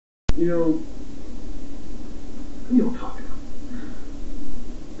You know, you don't talk about.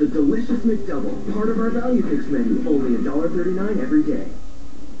 The delicious McDouble, part of our value picks menu, only $1.39 every day.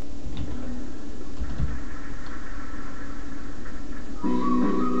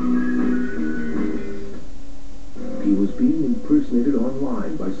 He was being impersonated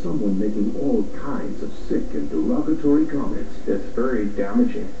online by someone making all kinds of sick and derogatory comments. That's very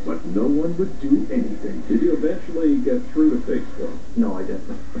damaging. But no one would do anything. Did you eventually get through to Facebook? No, I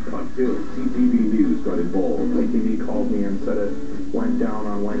didn't. Until CTV News got involved. CTV called me and said it went down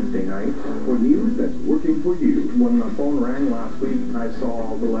on Wednesday night. For news that's working for you. When the phone rang last week, I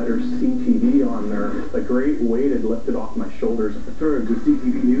saw the letters CTV on there. The great weight had lifted off my shoulders. Turn to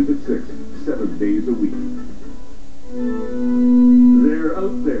CTV News at 6, 7 days a week. They're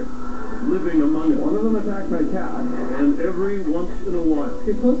out there, living among us. One of them attacked my cat, and every once in a while. If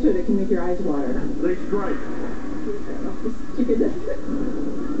you're close to it, it can make your eyes water. They strike. Stupid.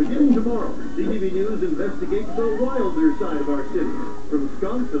 Beginning tomorrow, CTV News investigates the wilder side of our city. From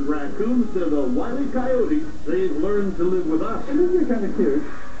skunks and raccoons to the wily coyotes, they've learned to live with us. I think you're kind of cute.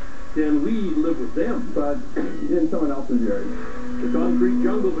 Can we live with them? But in someone else's yard. The Concrete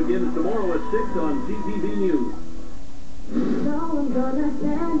Jungle begins tomorrow at 6 on CTV News. So I'm gonna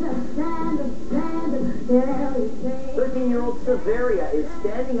stand up, 13-year-old Severia is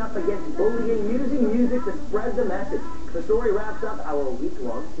standing up against bullying using music to spread the message. The story wraps up our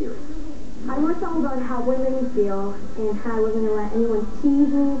week-long series. I want to talk about how women feel and how I wasn't going to let anyone tease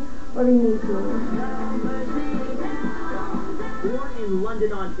me or be mean to me. Born in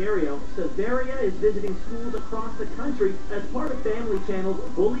London, Ontario, Severia is visiting schools across the country as part of Family Channel's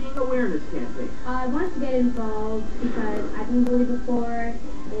Bullying Awareness Campaign. I wanted to get involved because I've been bullied before,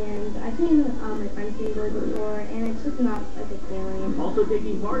 and I've seen my friends being bullied before, and it's just not a good feeling. Also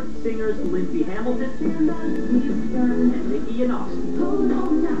taking part, singers Lindsay Hamilton and Nikki Yanofsky. Hold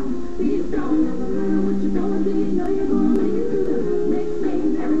on now, please don't know what you're going to do, you know you're going to make it through the next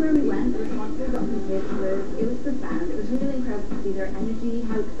thing. Everywhere we went, the response we got from the kids was, it was profound. It was really incredible to see their energy,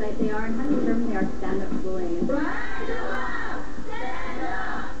 how excited they are, and how determined they are to stand up to bullying.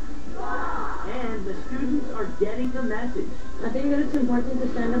 And the students are getting the message. I think that it's important to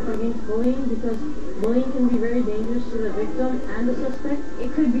stand up against bullying because bullying can be very dangerous to the victim and the suspect.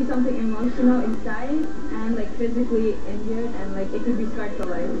 It could be something emotional inside and like physically injured, and like it could be scarred for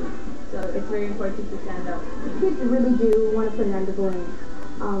life. So it's very important to stand up. Kids really do want to put an end to bullying.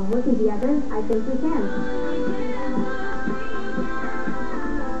 Working together, I think we can.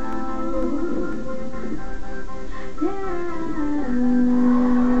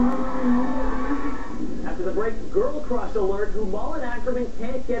 Girl crush alert who Mullen Ackerman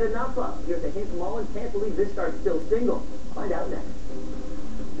can't get enough of. Here's a hint: Mullen can't believe this star's still single. Find out next.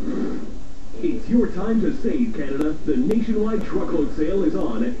 It's your time to save, Canada. The nationwide truckload sale is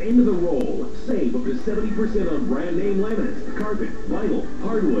on at End of the Roll. Save up to 70% on brand name laminates, carpet, vinyl,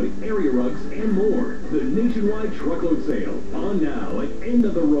 hardwood, area rugs, and more. The nationwide truckload sale on now at End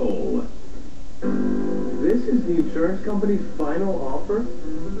of the Roll. This is the insurance company's final offer?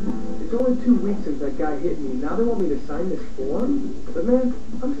 It's only 2 weeks since that guy hit me. Now they want me to sign this form? But man,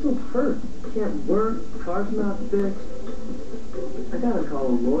 I'm still hurt. Can't work. Car's not fixed. I gotta call a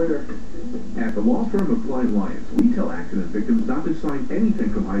lawyer. At the law firm of Klein Lyons, we tell accident victims not to sign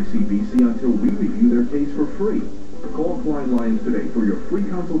anything from ICBC until we review their case for free. Call Klein Lyons today for your free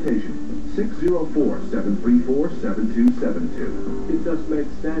consultation. 604-734-7272. It just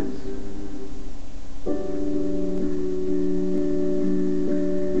makes sense.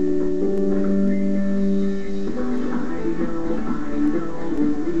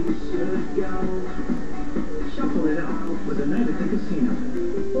 Shuffle it out with a night at the casino.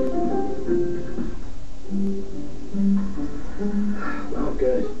 Oh,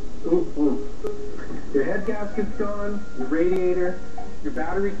 good. Ooh. Your head gasket's gone, your radiator, your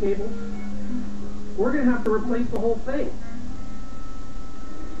battery cables. We're gonna have to replace the whole thing.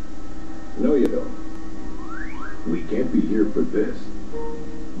 No, you don't. We can't be here for this,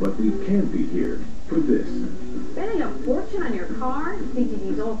 but we can be here for this. Spending a fortune on your car?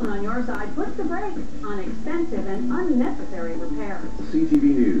 CTV's Olson on your side puts the brakes on expensive and unnecessary repairs. CTV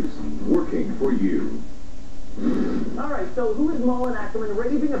News, working for you. Alright, so who is Mullen Ackerman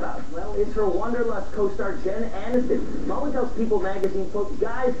raving about? Well, it's her Wanderlust co-star Jen Aniston. Mullen tells People magazine, quote,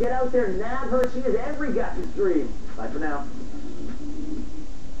 "Guys, get out there, nab her. She is every guy's dream." Bye for now.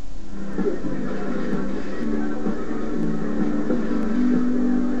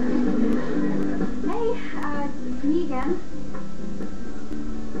 Hey, it's me again.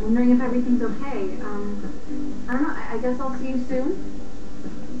 I'm wondering if everything's okay. I don't know, I guess I'll see you soon.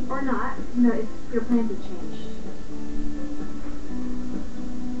 Or not, you know, if your plans have changed.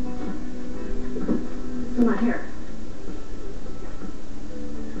 still not here.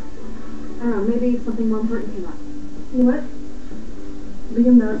 I don't know, maybe something more important came up. You know what?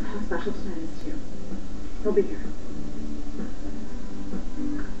 Liam knows how special tonight is to you. He'll be here.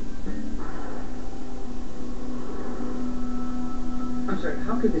 I'm sorry,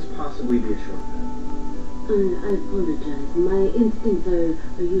 how could this possibly be a shortcut? I apologize. My instincts are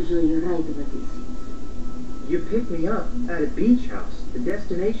usually right about these things. You picked me up at a beach house. The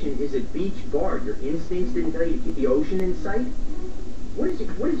destination is a beach bar. Your instincts didn't tell you to keep the ocean in sight? What is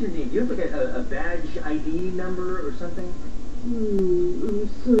your name? Do you have like a badge ID number or something? I'm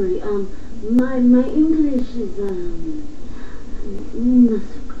sorry. My English is, not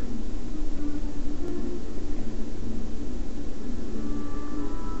so good.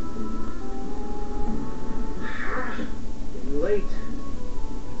 Getting late.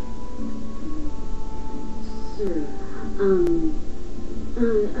 Sir,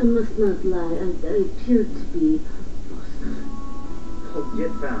 I must not lie. I appear to be lost. Oh,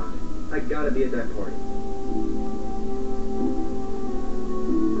 get found. I gotta be at that party.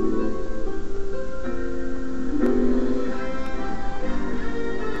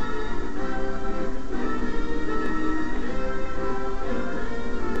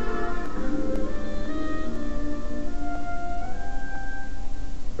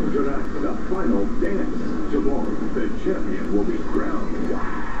 Tonight, the final dance. Tomorrow, the champion will be crowned.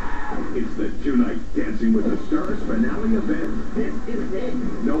 It's the two-night Dancing with the Stars finale event. This is it.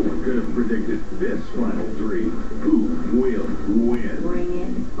 No one could have predicted this final three. Who will win? Bring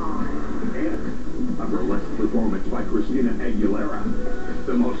it on. And a burlesque performance by Christina Aguilera.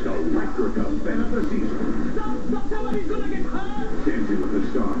 The most electric event of the season. Somebody's gonna get hurt! Dancing with the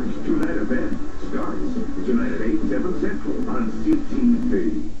Stars two-night event starts tonight at 8, 7 Central on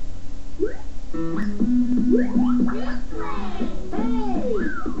CTV.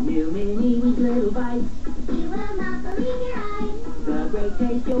 New mini with little bites. You will not believe your eyes. The great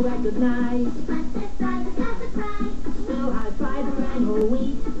taste you'll recognize. But this size is not surprise. No high fiber and whole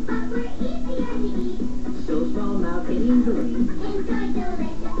wheat. But we're easier to eat. So small mouth can easily. Enjoy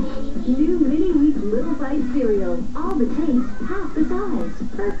delicious mini New mini wheat little bite cereal. All the taste, half the size.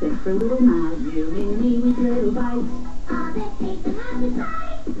 Perfect for little mouths. New mini with little bites. all the taste and half the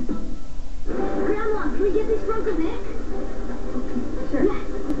size. Grandma, can we get these from the Nick? Sure. Yes,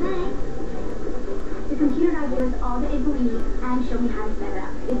 thanks. The computer now gives us all the it will eat and show me how to set it up.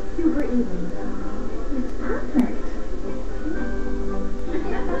 It's super easy. It's perfect.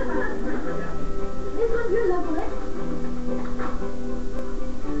 This one's yours, Uncle Rick.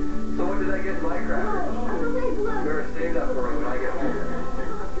 So when did I get my crackers? Uncle Rick, look. Better save that for when I get home.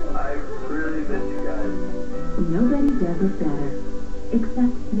 I really miss you guys. Nobody does it better.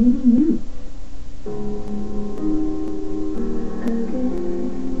 Except maybe you.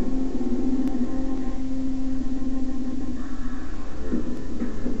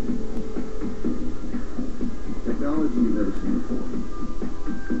 Technology you've never seen before.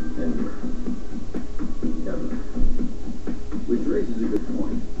 Anywhere. Ever. Which raises a good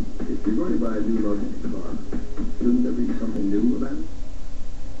point. If you're going to buy a new luxury car, shouldn't there be something new about it?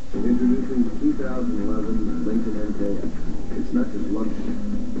 Introducing the 2011 Lincoln MKX. It's not just luxury,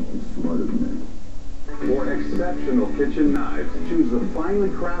 it's smarter than that. For exceptional kitchen knives, choose the finely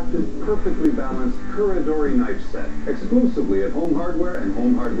crafted, perfectly balanced Kuradori knife set, exclusively at Home Hardware and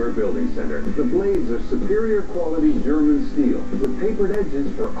Home Hardware Building Center. The blades are superior quality German steel, with tapered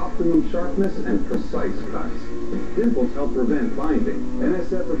edges for optimum sharpness and precise cuts. Dimples help prevent binding.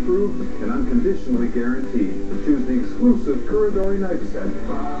 NSF approved and unconditionally guaranteed. Choose the exclusive Kuradori knife set.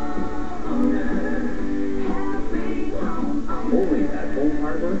 Only at Home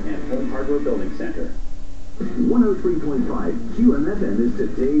Hardware and Home Hardware Building Center. 103.5 QMFM is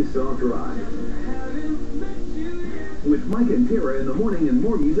today's soft rock. With Mike and Tara in the morning and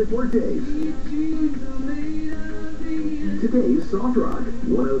more music workdays. Today's soft rock.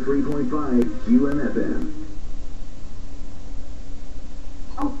 103.5 QMFM.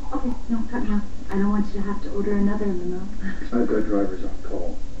 Oh, okay. No, cut me off. I don't want you to have to order another limo. I've got drivers on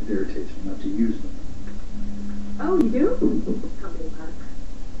call. It irritates me not to use them. Oh, you do? Company park.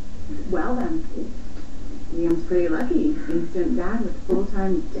 Well then, Liam's pretty lucky. Instant dad with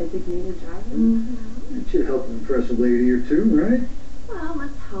full-time designated driver. It should help impress a lady or two, right? Well,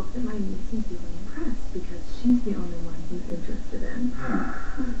 let's hope that my niece is really impressed because she's the only one he's interested in.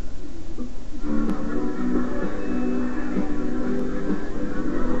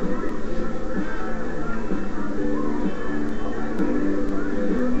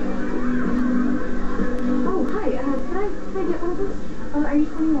 Oh, hi. Can I get one of those? Are you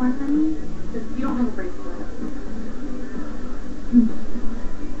 21, honey? You don't have a bracelet.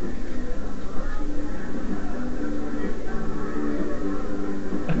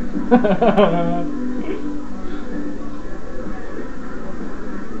 Tonight's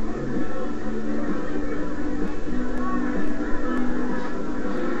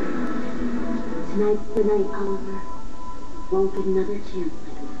the night, Oliver. Won't get another chance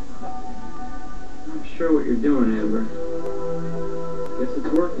like this. I'm sure what you're doing, Amber. Guess it's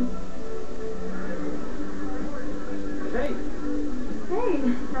working. Hey! Hey,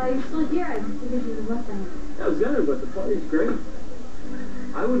 you're still here. I figured you'd have left by now. I was gonna, but the party's great.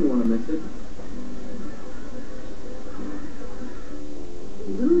 I wouldn't want to miss it.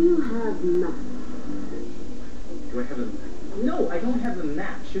 Do you have maps? Do I have a... No, I don't have a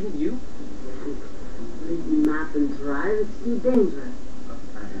map. Shouldn't you? Map and drive, it's too dangerous.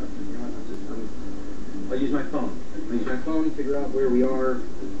 I'll use my phone. I'll use my phone, figure out where we are.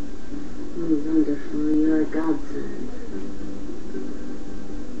 Wonderful, you're a godsend.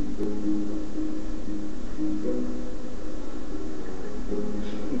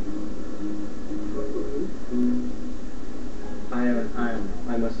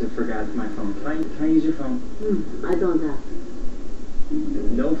 I must have forgotten my phone. Can I use your phone? I don't have.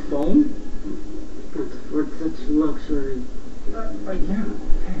 No phone? Can't afford such luxury. Yeah. Okay, yeah.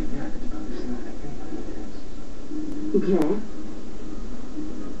 It's not Okay.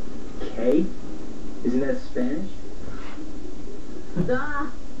 K? Isn't that Spanish?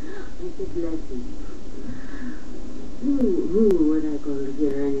 Ah! It's a blessing. Who would I go to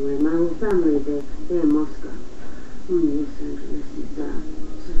here anyway? My whole family, they're in Moscow. Los Angeles is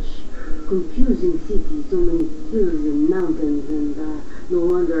such confusing city, so many hills and mountains, and no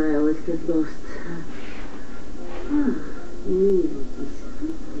wonder I always get lost.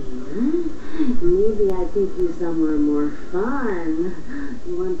 Maybe I take you somewhere more fun.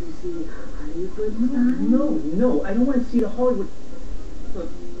 You want to see Hollywood? No, I don't want to see the Hollywood. Look,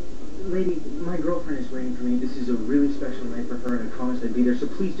 lady, my girlfriend is waiting for me. This is a really special night for her, and I promised I'd be there. So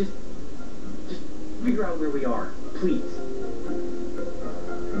please, just figure out where we are, please.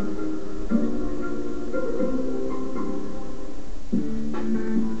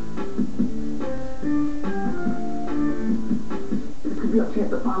 Could be a chance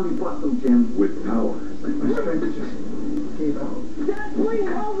to finally bust them, Jim. With power. It's like my strength just gave out. Dad, please,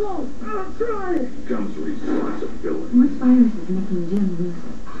 hold on! I'm trying! Comes responsibility. What virus is making Jim lose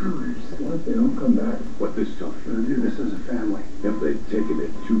his powers? What if they don't come back? What this tough gonna do? This is a family. If they've taken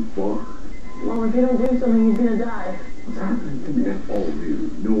it too far. Well, if you don't do something, he's gonna die. What's happening to me? An all-new,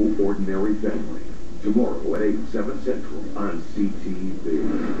 No Ordinary Family. Tomorrow at 8, 7 Central on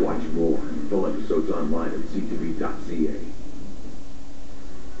CTV. Watch more. Full episodes online at ctv.ca.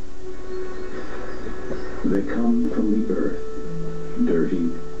 They come from the earth,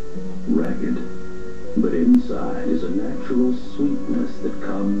 dirty, ragged, but inside is a natural sweetness that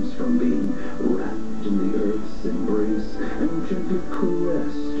comes from being wrapped in the earth's embrace and gently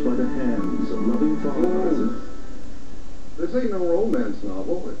caressed by the hands of loving fathers. This ain't no romance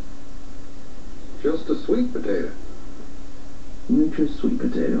novel. It's just a sweet potato. Nature's sweet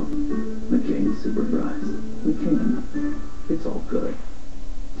potato. McCain's Super Fries. McCain. It's all good.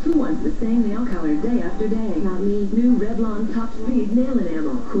 Who wants the same nail color day after day? Not me. New Revlon Top Speed Nail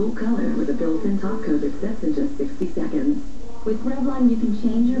Enamel. Cool color with a built-in top coat that sets in just 60 seconds. With Revlon, you can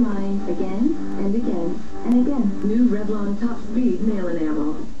change your mind again and again and again. New Revlon Top Speed Nail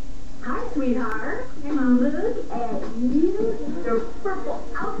Enamel. Hi, sweetheart. Hey, Mom, look at you. Your purple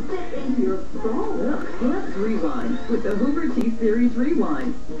outfit and your phone. Look, let's rewind with the Hoover T-Series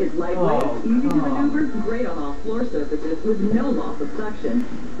Rewind. It's lightweight, easy to maneuver, great on all floor surfaces with no loss of suction.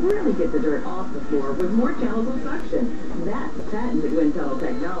 Really get the dirt off the floor with more channels of suction. That's patented wind tunnel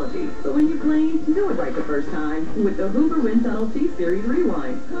technology. So when you clean, do it right the first time with the Hoover Wind Tunnel T-Series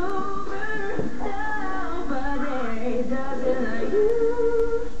Rewind. Hoover, nobody does it like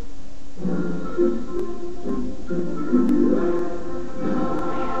you.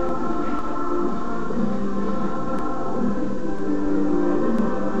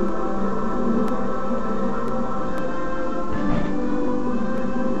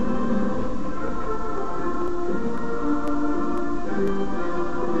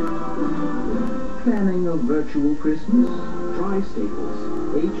 Planning a virtual Christmas? Try Staples.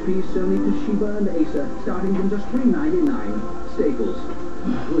 HP, Sony, Toshiba, and Acer, starting from just $3.99. Staples.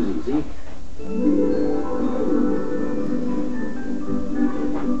 It was easy.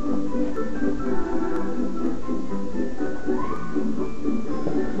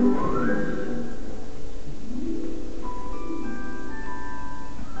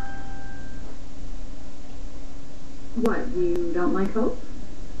 What, you don't like Hope?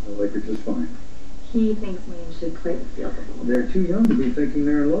 I like her just fine. He thinks we should play the field a little. They're too young to be thinking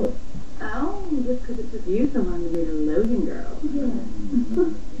they're in love. Oh, just because it took you so long to meet a Logan girl.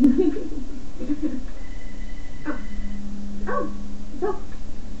 Yeah. So.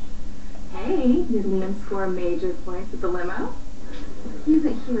 Hey, did Liam score major points at the limo? He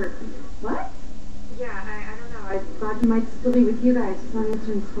isn't here. What? Yeah, I don't know. I thought he might still be with you guys. He's not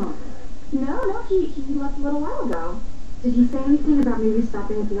answering his phone. No, he left a little while ago. Did he say anything about maybe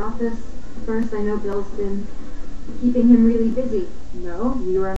stopping at the office? First, I know Bill's been keeping him really busy. No, you were